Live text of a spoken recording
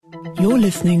You're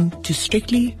listening to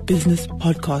Strictly Business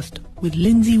Podcast with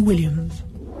Lindsay Williams.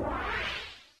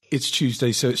 It's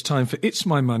Tuesday, so it's time for It's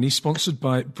My Money, sponsored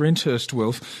by Brenthurst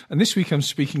Wealth. And this week I'm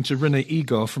speaking to Renee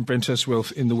Egar from Brenthurst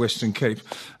Wealth in the Western Cape.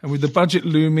 And with the budget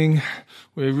looming,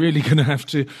 we're really going to have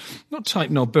to not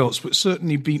tighten our belts, but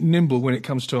certainly be nimble when it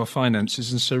comes to our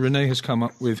finances. And so Renee has come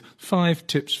up with 5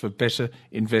 tips for better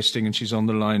investing, and she's on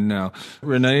the line now.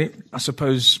 Renee, I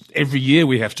suppose every year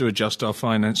we have to adjust our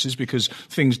finances because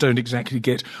things don't exactly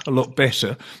get a lot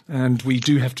better. And we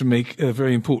do have to make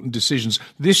very important decisions.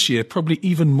 This year, probably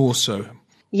even more so.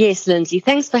 Yes, Lindsay.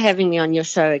 Thanks for having me on your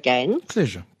show again.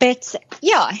 Pleasure. But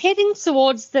yeah, heading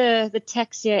towards the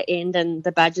tax year end and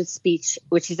the budget speech,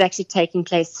 which is actually taking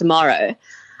place tomorrow,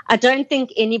 I don't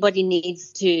think anybody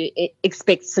needs to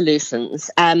expect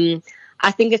solutions. I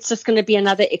think it's just going to be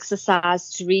another exercise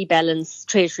to rebalance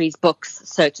Treasury's books,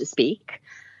 so to speak.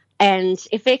 And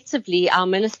effectively, our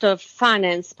Minister of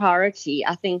Finance priority,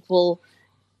 I think, will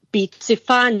be to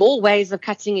find more ways of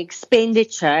cutting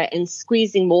expenditure and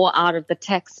squeezing more out of the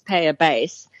taxpayer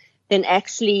base than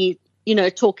actually,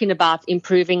 talking about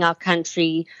improving our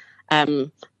country,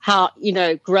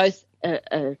 growth,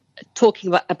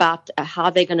 talking about how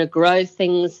they're going to grow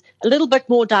things, a little bit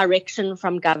more direction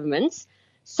from government.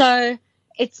 So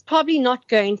it's probably not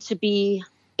going to be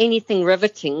anything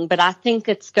riveting, but I think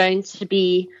it's going to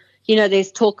be,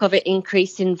 there's talk of an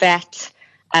increase in VAT.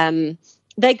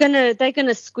 They're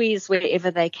gonna squeeze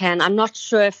wherever they can. I'm not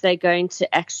sure if they're going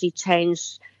to actually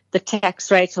change the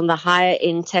tax rate on the higher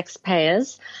end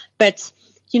taxpayers. But,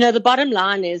 the bottom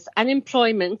line is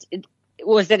unemployment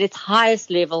was at its highest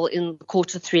level in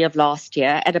Q3 of last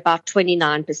year at about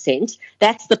 29%.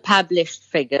 That's the published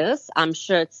figures. I'm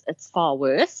sure it's far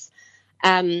worse.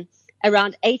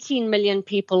 Around 18 million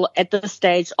people at this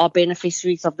stage are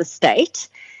beneficiaries of the state.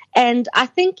 And I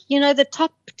think, the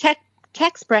top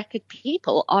tax bracket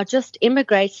people are just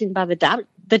immigrating by the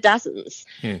dozens.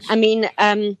 Yes. I mean,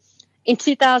 in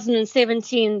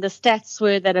 2017, the stats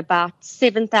were that about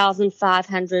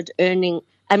 7,500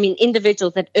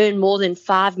 individuals that earn more than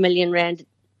 5 million rand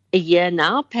a year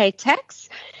now pay tax,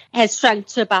 has shrunk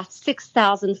to about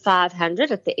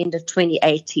 6,500 at the end of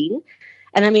 2018.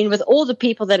 And I mean, with all the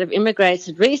people that have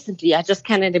immigrated recently, I just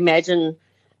cannot imagine,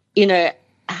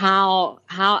 how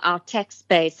our tax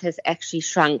base has actually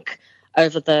shrunk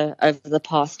over the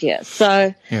past year.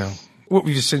 So yeah. What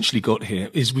we've essentially got here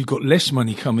is we've got less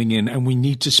money coming in and we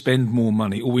need to spend more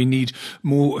money, or we need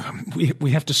more,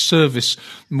 we have to service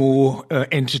more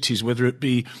entities, whether it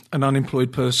be an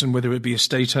unemployed person, whether it be a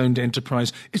state-owned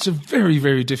enterprise. It's a very,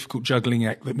 very difficult juggling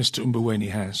act that Mr.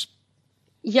 Mboweni has.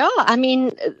 Yeah, I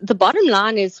mean, the bottom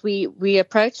line is we're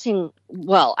approaching,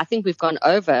 I think we've gone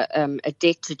over a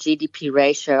debt to GDP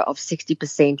ratio of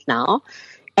 60% now.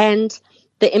 And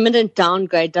the imminent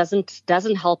downgrade doesn't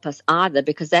help us either,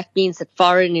 because that means that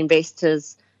foreign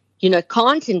investors,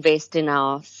 can't invest in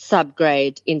our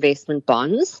subgrade investment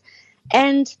bonds.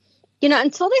 And,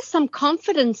 until there's some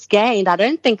confidence gained, I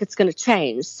don't think it's going to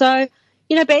change. So,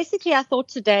 basically I thought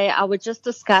today I would just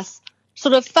discuss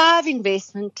sort of 5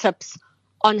 investment tips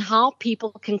on how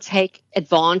people can take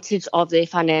advantage of their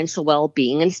financial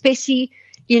well-being, and especially,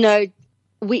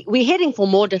 we're heading for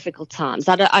more difficult times.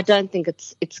 I don't think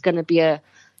it's going to be an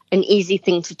easy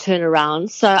thing to turn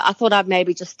around. So I thought I'd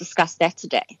maybe just discuss that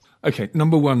today. Okay,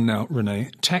 number 1 now,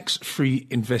 Renee, tax-free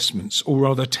investments, or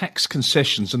rather tax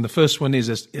concessions. And the first one is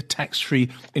a tax-free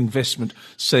investment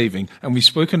saving. And we've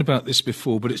spoken about this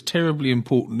before, but it's terribly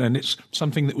important, and it's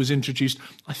something that was introduced,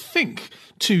 I think,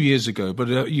 2 years ago. But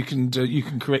you can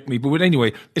correct me. But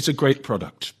anyway, it's a great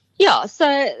product. Yeah,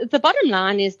 so the bottom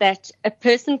line is that a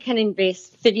person can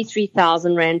invest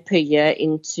 33,000 Rand per year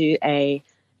into a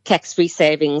tax-free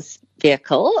savings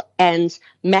vehicle and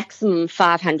maximum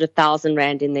 500,000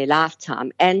 Rand in their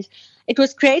lifetime. And it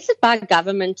was created by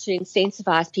government to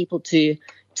incentivize people to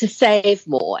save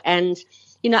more. And,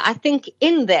 I think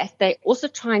in that they're also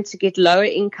trying to get lower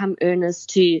income earners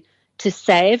to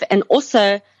save. And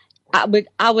also I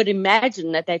would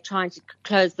imagine that they're trying to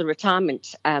close the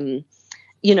retirement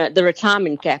the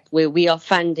retirement gap where we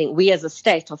as a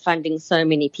state are funding so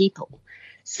many people.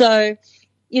 So,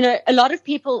 a lot of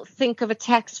people think of a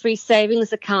tax-free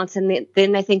savings account and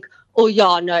then they think, oh,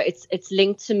 yeah, no, it's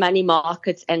linked to money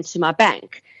markets and to my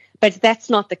bank. But that's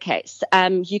not the case.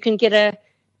 You can get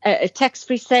a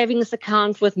tax-free savings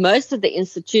account with most of the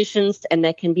institutions, and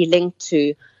they can be linked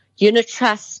to unit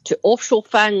trusts, to offshore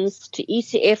funds, to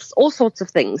ETFs, all sorts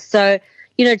of things. So,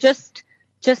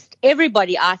 just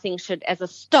everybody, I think, should, as a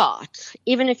start,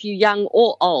 even if you're young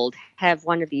or old, have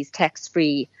one of these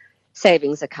tax-free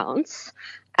savings accounts.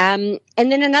 And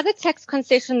then another tax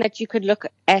concession that you could look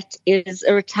at is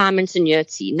a retirement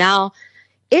annuity. Now,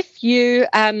 if you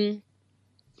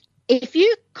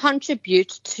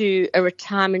contribute to a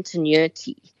retirement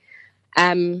annuity,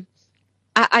 I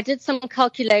did some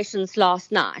calculations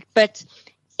last night, but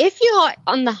if you are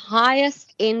on the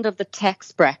highest end of the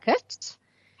tax bracket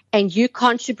and you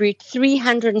contribute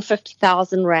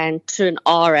 350,000 Rand to an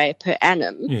RA per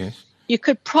annum, yes, you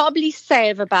could probably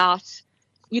get about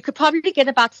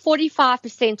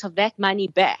 45% of that money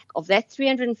back, of that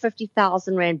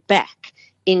 350,000 Rand back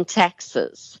in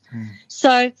taxes.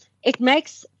 So it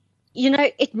makes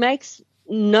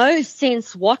no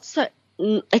sense whatsoever.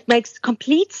 It makes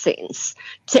complete sense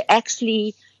to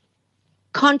actually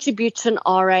contribute to an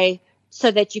RA so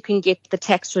that you can get the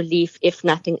tax relief, if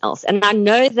nothing else. And I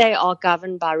know they are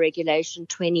governed by Regulation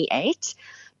 28,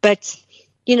 but,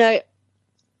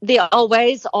 there are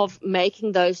ways of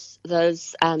making those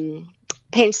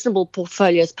pensionable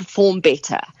portfolios perform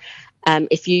better.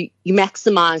 If you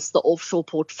maximize the offshore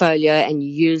portfolio and you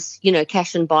use,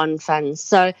 cash and bond funds.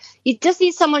 So you just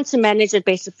need someone to manage it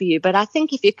better for you. But I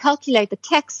think if you calculate the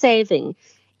tax saving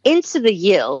into the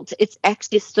yield, it's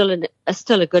actually still a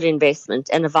good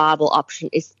investment and a viable option,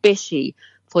 especially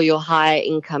for your higher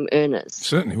income earners.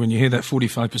 Certainly, when you hear that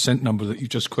 45% number that you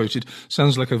just quoted,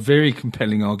 sounds like a very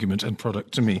compelling argument and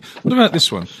product to me. What about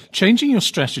this one? Changing your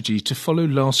strategy to follow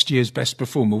last year's best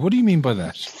performer. What do you mean by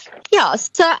that? Yeah,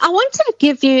 so I wanted to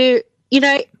give you,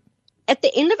 at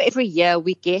the end of every year,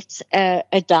 we get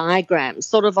a diagram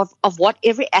sort of what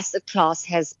every asset class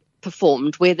has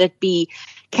performed, whether it be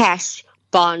cash,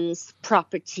 bonds,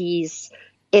 properties,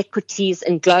 equities,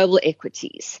 and global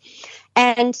equities.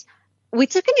 And we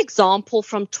took an example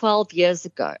from 12 years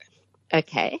ago,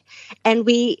 okay? And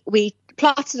we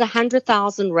plotted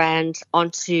 100,000 Rand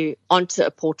onto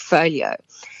a portfolio.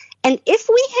 And if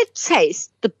we had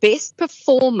chased the best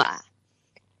performer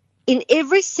in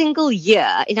every single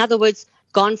year, in other words,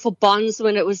 gone for bonds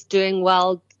when it was doing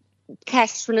well,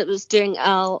 cash when it was doing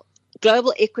well,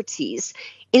 global equities,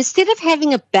 instead of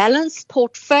having a balanced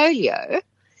portfolio,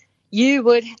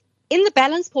 in the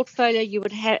balanced portfolio, you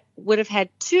would have had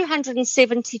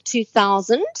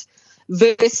 272,000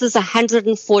 versus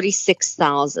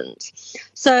 146,000.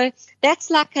 So that's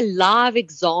like a live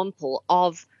example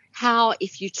of how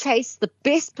if you chase the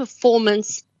best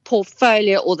performance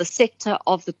portfolio or the sector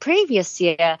of the previous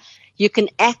year, you can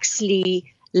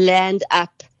actually land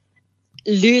up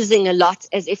losing a lot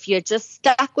as if you're just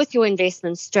stuck with your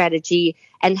investment strategy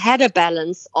and had a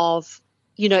balance of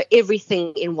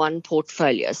everything in one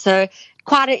portfolio. So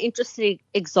quite an interesting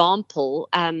example.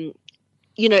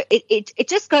 It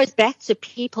just goes back to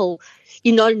people,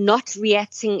 not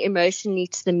reacting emotionally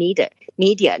to the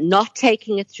media, not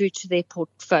taking it through to their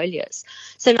portfolios.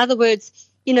 So in other words,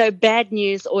 bad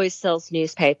news always sells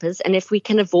newspapers. And if we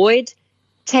can avoid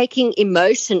taking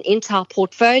emotion into our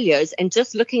portfolios and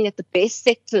just looking at the best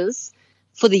sectors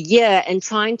for the year and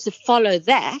trying to follow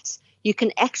that, you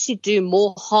can actually do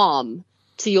more harm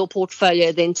to your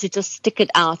portfolio than to just stick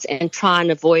it out and try and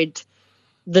avoid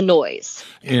the noise.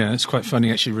 Yeah, it's quite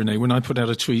funny actually, Renee. When I put out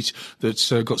a tweet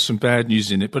that's got some bad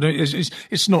news in it, but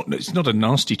it's not a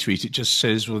nasty tweet. It just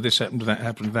says, well, this happened, that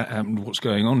happened, what's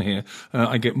going on here?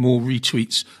 I get more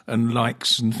retweets and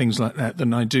likes and things like that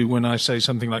than I do when I say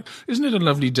something like, isn't it a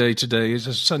lovely day today? It's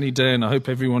a sunny day and I hope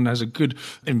everyone has a good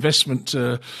investment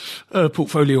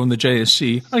portfolio on the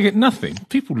JSE. I get nothing.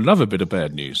 People love a bit of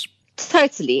bad news.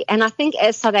 Totally. And I think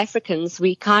as South Africans,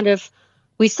 we're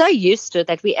so used to it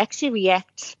that we actually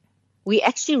react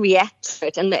to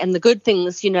it, and the good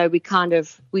things, we kind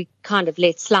of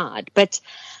let slide. But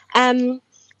and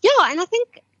I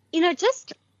think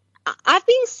I've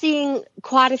been seeing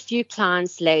quite a few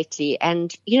clients lately,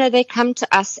 and they come to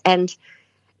us and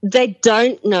they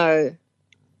don't know,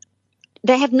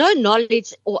 they have no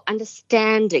knowledge or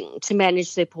understanding to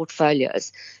manage their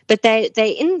portfolios, but they're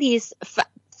in these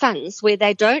funds where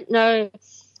they don't know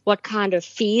what kind of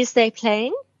fees they're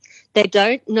paying. They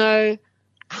don't know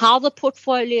how the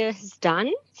portfolio has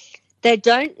done. They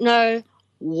don't know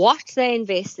what they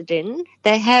invested in.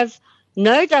 They have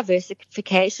no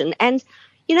diversification. And,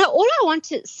 all I want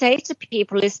to say to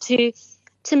people is to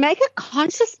make a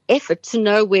conscious effort to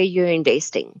know where you're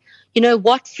investing.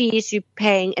 What fees you're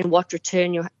paying and what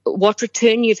return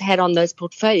you've had on those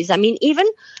portfolios. I mean, even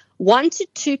 1 to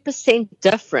 2%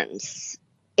 difference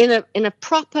in a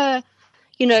proper,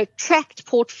 tracked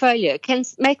portfolio can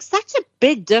make such a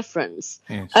big difference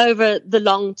over the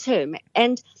long term.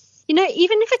 And,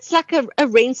 even if it's like a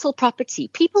rental property,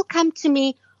 people come to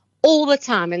me all the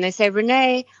time and they say,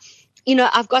 Renee,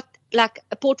 I've got like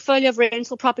a portfolio of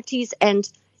rental properties and,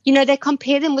 they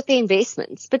compare them with their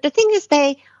investments. But the thing is,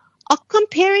 they are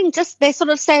comparing they sort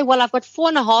of say, well, I've got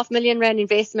 4.5 million rand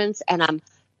investments and I'm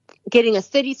getting a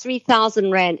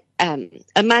 33,000 rand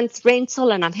a month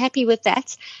rental and I'm happy with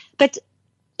that. But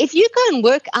if you go and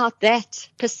work out that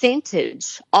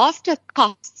percentage after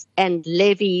costs and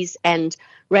levies and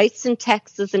rates and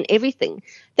taxes and everything,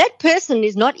 that person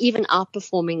is not even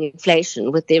outperforming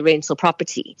inflation with their rental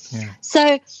property. Yeah.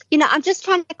 So, I'm just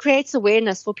trying to create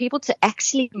awareness for people to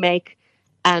actually make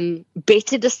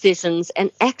better decisions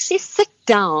and actually sit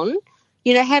down,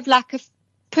 have like a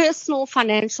personal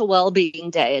financial well-being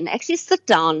day and actually sit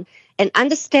down and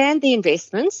understand the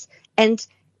investments and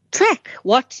track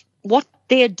what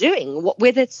they're doing,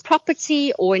 whether it's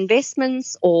property or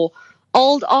investments or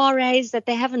old RAs that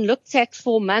they haven't looked at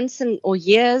for months or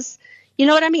years. You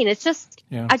know what I mean? It's just,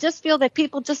 I just feel that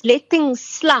people just let things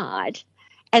slide,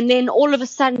 and then all of a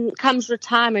sudden comes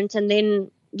retirement, and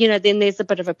then there's a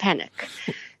bit of a panic.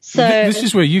 So this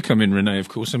is where you come in, Renee, of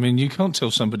course. I mean, you can't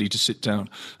tell somebody to sit down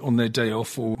on their day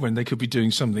off or when they could be doing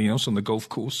something else on the golf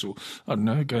course or, I don't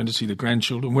know, going to see the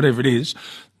grandchildren, whatever it is,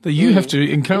 that you have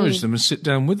to encourage them and sit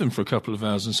down with them for a couple of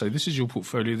hours and say, this is your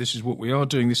portfolio, this is what we are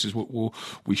doing, this is what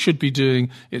we should be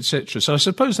doing, etc. So I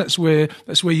suppose that's where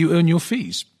you earn your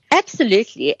fees.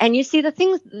 Absolutely. And you see, the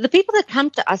people that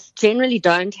come to us generally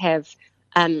don't have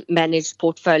managed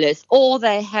portfolios, or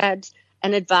they had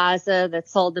an advisor that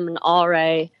sold them an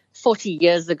RA 40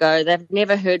 years ago. They've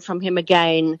never heard from him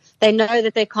again. They know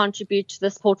that they contribute to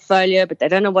this portfolio, but they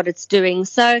don't know what it's doing.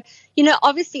 So,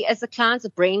 obviously as a client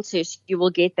of BrenTurst, you will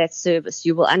get that service.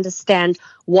 You will understand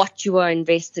what you are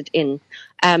invested in.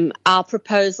 Our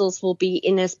proposals will be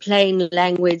in as plain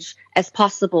language as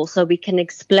possible so we can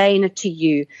explain it to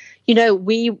you.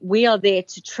 We are there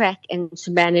to track and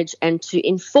to manage and to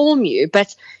inform you.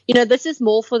 But, this is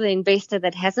more for the investor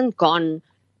that hasn't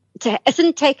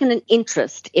taken an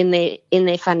interest in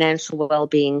their financial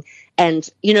well-being, and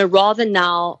rather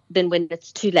now than when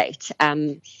it's too late.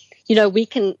 We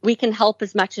can help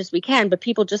as much as we can, but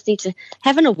people just need to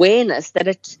have an awareness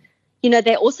that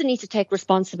they also need to take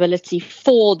responsibility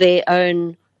for their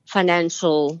own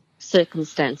financial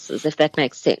circumstances, if that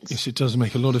makes sense. Yes, it does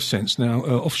make a lot of sense. Now,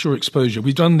 offshore exposure.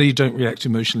 We've done the don't react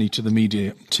emotionally to the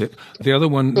media tip. The other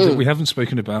one that we haven't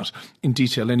spoken about in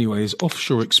detail anyway is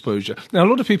offshore exposure. Now, a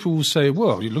lot of people will say,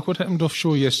 well, you look what happened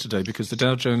offshore yesterday because the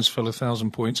Dow Jones fell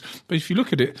 1,000 points. But if you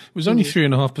look at it, it was only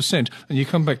 3.5%. And you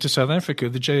come back to South Africa,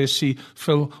 the JSE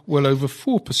fell well over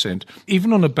 4%.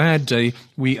 Even on a bad day,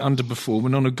 we underperform.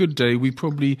 And on a good day, we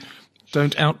probably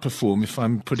don't outperform, if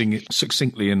I'm putting it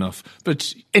succinctly enough.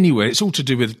 But anyway, it's all to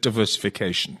do with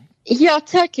diversification. Yeah,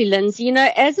 totally, Lindsay.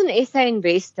 As an SA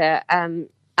investor,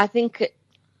 I think,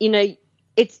 it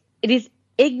is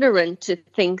ignorant to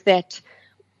think that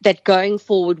going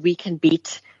forward we can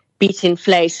beat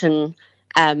inflation,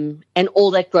 and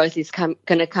all that growth is going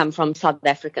to come from South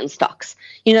African stocks.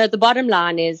 The bottom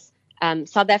line is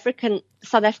South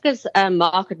Africa's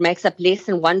market makes up less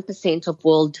than 1% of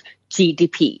world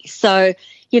GDP. So,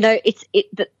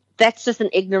 that's just an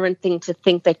ignorant thing to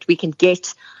think that we can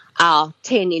get our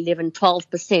 10, 11,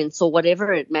 12% or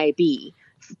whatever it may be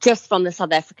just from the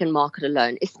South African market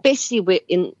alone, especially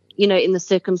in the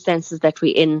circumstances that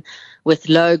we're in with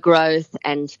low growth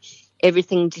and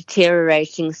everything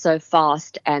deteriorating so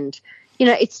fast. And,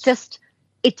 it's just,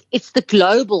 it's the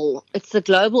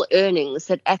global earnings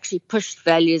that actually pushed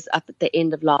values up at the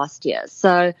end of last year.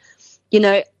 So,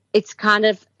 it's a kind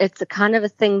of a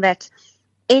thing that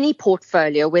any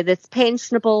portfolio, whether it's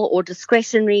pensionable or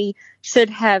discretionary, should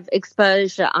have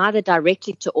exposure either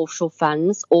directly to offshore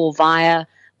funds or via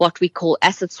what we call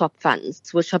asset swap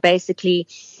funds, which are basically,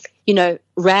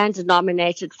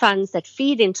 rand-denominated funds that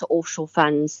feed into offshore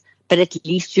funds, but at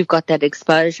least you've got that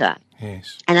exposure.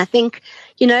 Yes. And I think,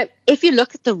 if you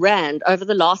look at the rand over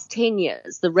the last 10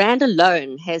 years, the rand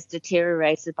alone has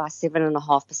deteriorated by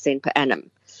 7.5% per annum.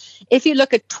 If you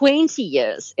look at 20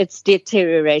 years, it's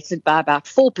deteriorated by about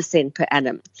 4% per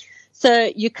annum.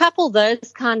 So you couple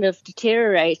those kind of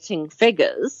deteriorating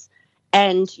figures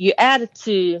and you add it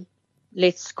to,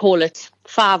 let's call it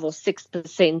 5 or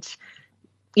 6%,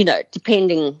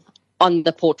 depending on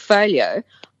the portfolio,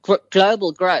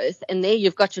 global growth, and there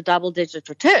you've got your double-digit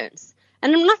returns.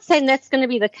 And I'm not saying that's going to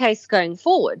be the case going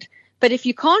forward, but if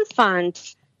you can't find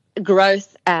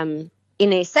growth in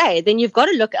SA, then you've got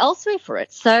to look elsewhere for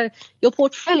it. So your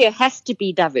portfolio has to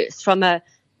be diverse from a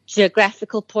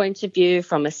geographical point of view,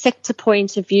 from a sector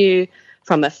point of view,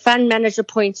 from a fund manager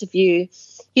point of view.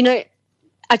 I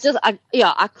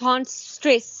can't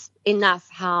stress enough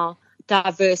how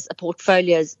diverse a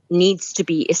portfolio needs to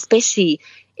be, especially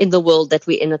in the world that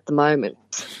we're in at the moment.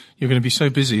 You're going to be so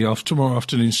busy after tomorrow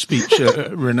afternoon's speech,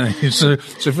 Renee. So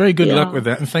very good luck with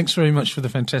that. And thanks very much for the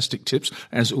fantastic tips.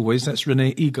 As always, that's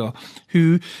Renee Egar,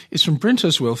 who is from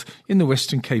Brenthurst Wealth in the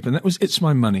Western Cape. And that was It's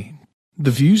My Money. The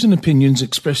views and opinions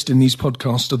expressed in these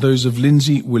podcasts are those of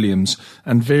Lindsay Williams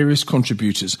and various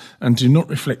contributors and do not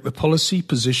reflect the policy,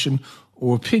 position,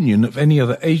 or opinion of any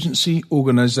other agency,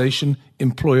 organisation,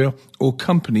 employer or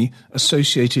company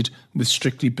associated with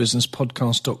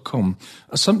strictlybusinesspodcast.com.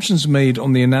 Assumptions made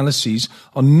on the analyses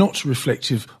are not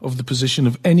reflective of the position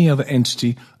of any other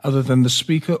entity other than the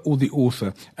speaker or the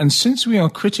author. And since we are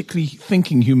critically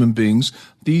thinking human beings,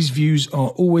 these views are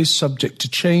always subject to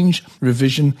change,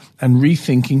 revision and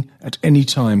rethinking at any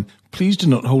time. Please do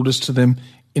not hold us to them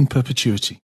in perpetuity.